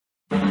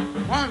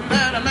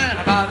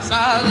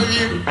because of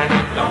you.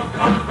 Don't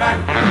come back,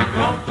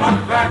 don't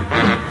come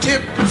back.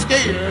 Tipped the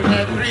scales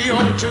at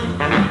 302.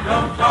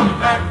 Don't come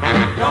back,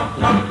 don't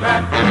come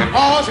back.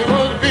 Cause he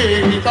was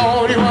big, he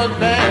thought he was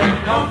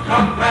bad. Don't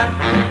come back,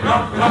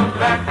 don't come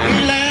back.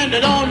 He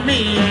landed on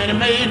me and it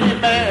made me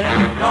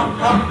mad. Don't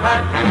come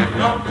back,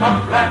 don't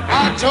come back.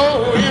 I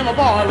told him a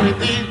boy with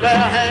these bare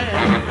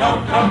hands.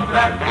 Don't come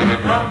back,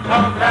 don't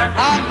come back.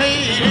 I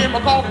made him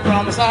a coffee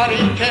from a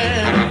sardine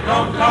can.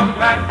 Don't come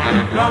back,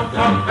 don't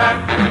come back.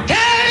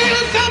 Tell you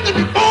something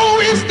before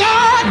we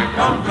start.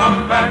 Don't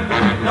come back,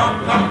 don't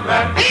come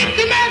back. If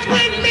you mess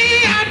with me,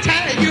 I'll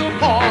tear you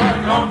apart.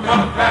 Don't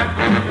come back,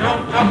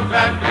 don't come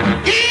back.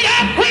 Get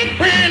up quick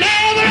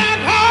whenever I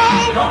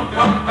call. Don't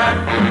come back,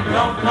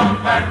 don't come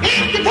back.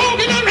 If you're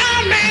poking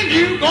around, man,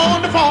 you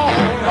going to fall.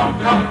 Don't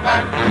come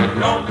back,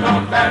 don't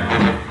come back.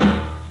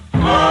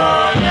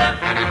 Oh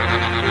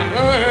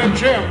yeah,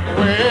 Jim,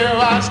 where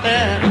I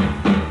stand.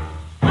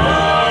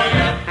 oh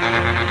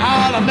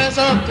yeah, I'll mess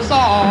up the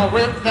saw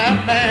with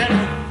that man.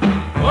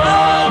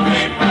 oh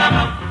big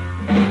mama.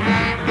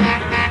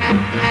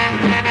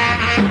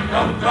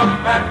 Don't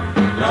come back,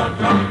 don't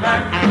come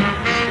back.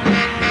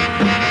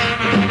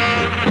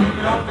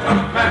 Don't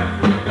come back,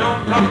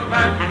 don't come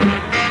back.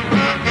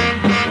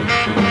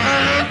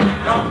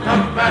 Don't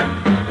come back,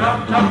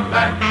 don't come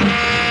back.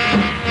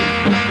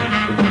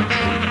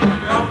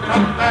 Don't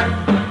come back,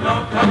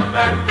 don't come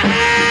back.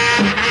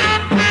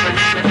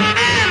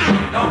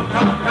 Don't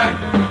come back,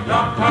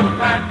 don't come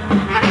back.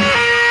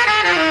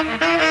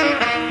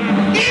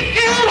 If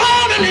you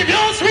want to live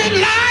your sweet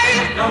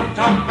life, Don't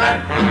come back,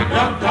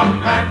 don't come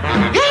back.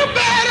 you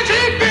better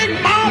treat Big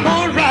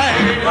Mama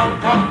right. Don't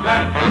come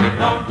back,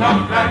 don't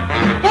come back.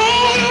 Go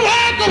to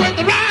work with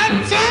the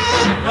riding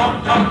sun. Don't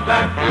come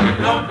back,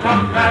 don't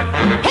come back.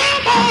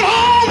 Come on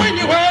home when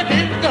your work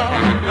is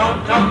done. Don't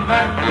come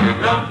back,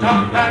 don't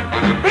come back.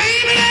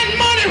 Bring me that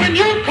money when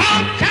you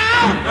come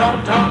town.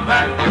 Don't come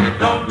back,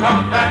 don't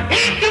come back.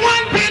 If you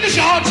want penny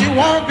short, you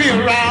won't be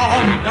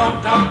around. Don't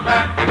come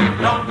back,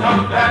 don't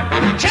come back.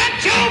 Shut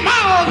your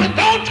mouth and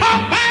don't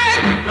talk back.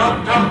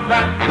 Don't come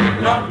back,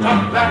 don't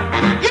come back.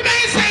 You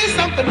may say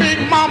something Big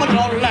Mama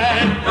don't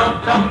like. Don't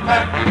come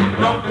back,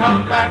 don't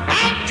come back.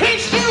 I'll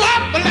twist you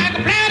up like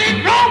a plaited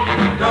rope.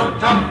 Don't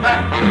come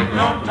back,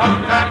 don't come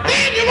back.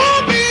 Then you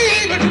won't be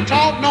able to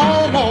talk no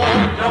more.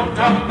 Don't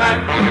come back,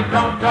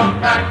 don't come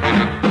back.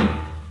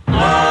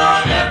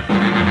 Oh yeah,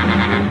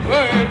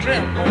 Well,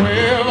 Trim,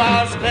 where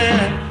I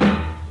stand.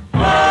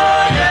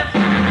 oh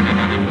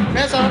yeah,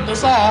 Mess up the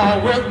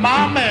saw with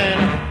my man.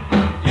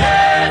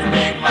 yes,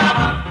 big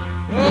mama.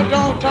 Oh,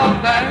 don't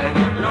talk back.